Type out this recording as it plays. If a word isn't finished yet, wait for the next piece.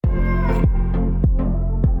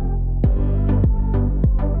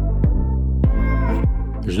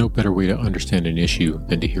no better way to understand an issue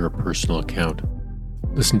than to hear a personal account.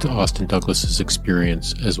 Listen to Austin Douglas's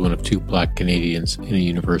experience as one of two Black Canadians in a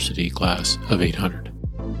university class of 800.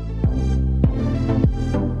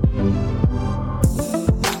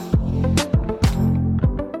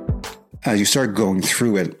 As you start going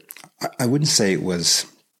through it, I wouldn't say it was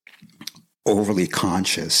overly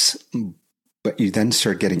conscious, but you then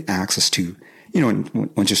start getting access to,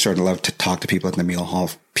 once you start allowed to talk to people at the meal hall,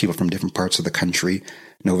 people from different parts of the country,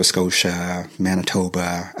 Nova Scotia,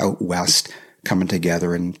 Manitoba, out west, coming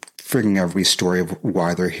together and figuring out every story of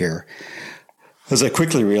why they're here. As I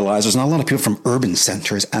quickly realized, there's not a lot of people from urban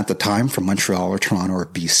centers at the time, from Montreal or Toronto or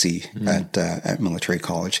BC at military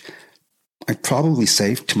college. I'd probably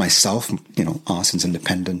say to myself, Austin's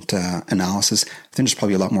independent analysis, I think there's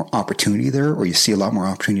probably a lot more opportunity there, or you see a lot more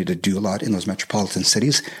opportunity to do a lot in those metropolitan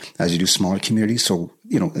cities as you do smaller communities. So,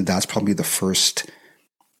 that's probably the first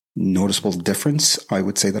noticeable difference I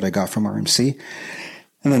would say that I got from RMC.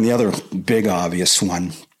 And then the other big obvious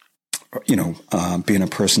one, being a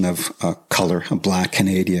person of color, a Black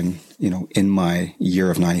Canadian, in my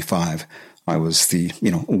year of 95, I was the,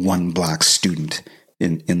 one Black student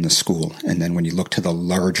in the school. And then when you look to the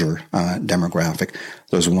larger demographic,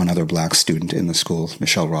 there was one other Black student in the school,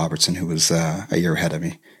 Michelle Robertson, who was a year ahead of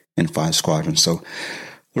me in 5 squadrons. So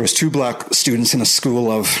there was 2 Black students in a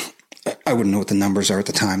school of, I wouldn't know what the numbers are at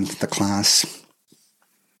the time, the class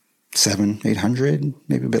 800,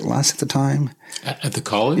 maybe a bit less at the time. At the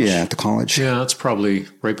college? Yeah, at the college. Yeah, that's probably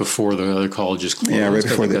right before the other colleges closed. Yeah, right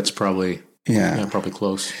before that's probably probably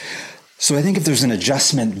close. So I think if there's an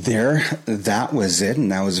adjustment there, that was it,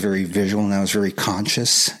 and that was very visual, and that was very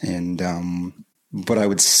conscious. And but I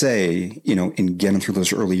would say, in getting through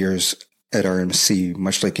those early years at RMC,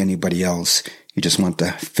 much like anybody else, you just want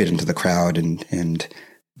to fit into the crowd and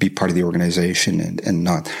be part of the organization and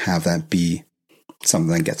not have that be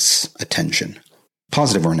something that gets attention,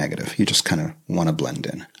 positive or negative. You just kind of want to blend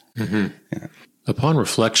in. Mm-hmm. Yeah. Upon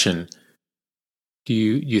reflection, do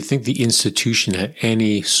you think the institution had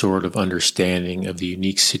any sort of understanding of the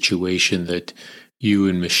unique situation that you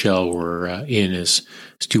and Michelle were in as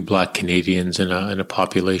 2 Black Canadians in a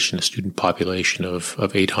student population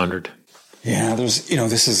of 800? Yeah, there's, I'll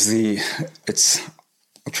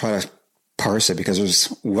try to parse it because there's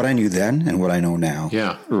what I knew then and what I know now.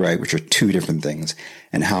 Yeah. Right. Which are 2 different things,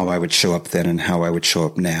 and how I would show up then and how I would show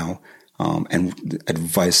up now. And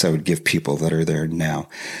advice I would give people that are there now.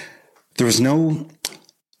 There was no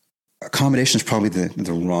accommodation is probably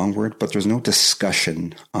the wrong word, but there's no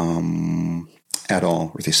discussion, at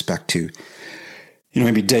all with respect to,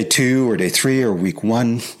 maybe day 2 or day 3 or week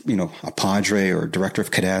 1, a padre or director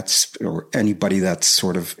of cadets or anybody that's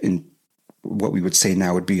sort of in what we would say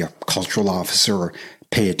now would be a cultural officer or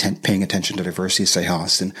paying attention to diversity. Say,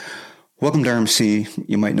 Austin, welcome to RMC.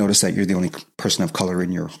 You might notice that you're the only person of color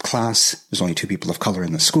in your class. There's only 2 people of color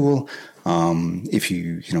in the school. If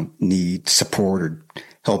you, need support or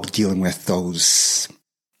help dealing with those,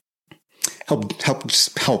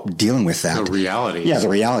 help dealing with that. The reality. Yeah, the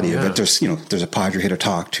reality of it. There's a padre here to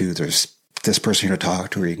talk to. There's this person here to talk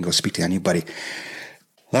to, or you can go speak to anybody.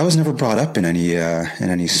 That was never brought up in any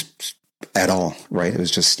at all, right? It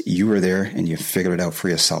was just, you were there and you figured it out for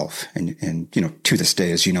yourself. And to this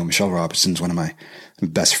day, as you know, Michelle Robertson's one of my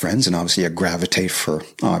best friends, and obviously I gravitate for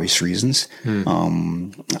obvious reasons.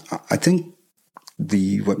 I think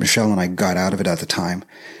what Michelle and I got out of it at the time,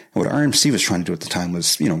 and what RMC was trying to do at the time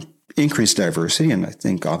was, increase diversity. And I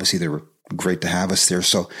think obviously they were great to have us there.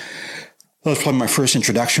 So that was probably my first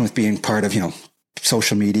introduction with being part of,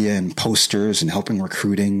 social media and posters and helping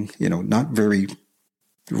recruiting, not very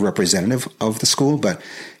representative of the school, but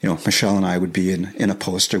Michelle and I would be in a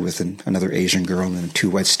poster with another Asian girl and 2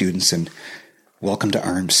 white students, and welcome to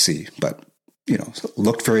RMC. But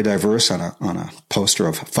looked very diverse on a poster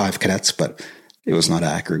of 5 cadets, but it was not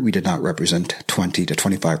accurate. We did not represent 20 to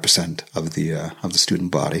 25% of the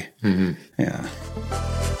student body. Mm-hmm. Yeah.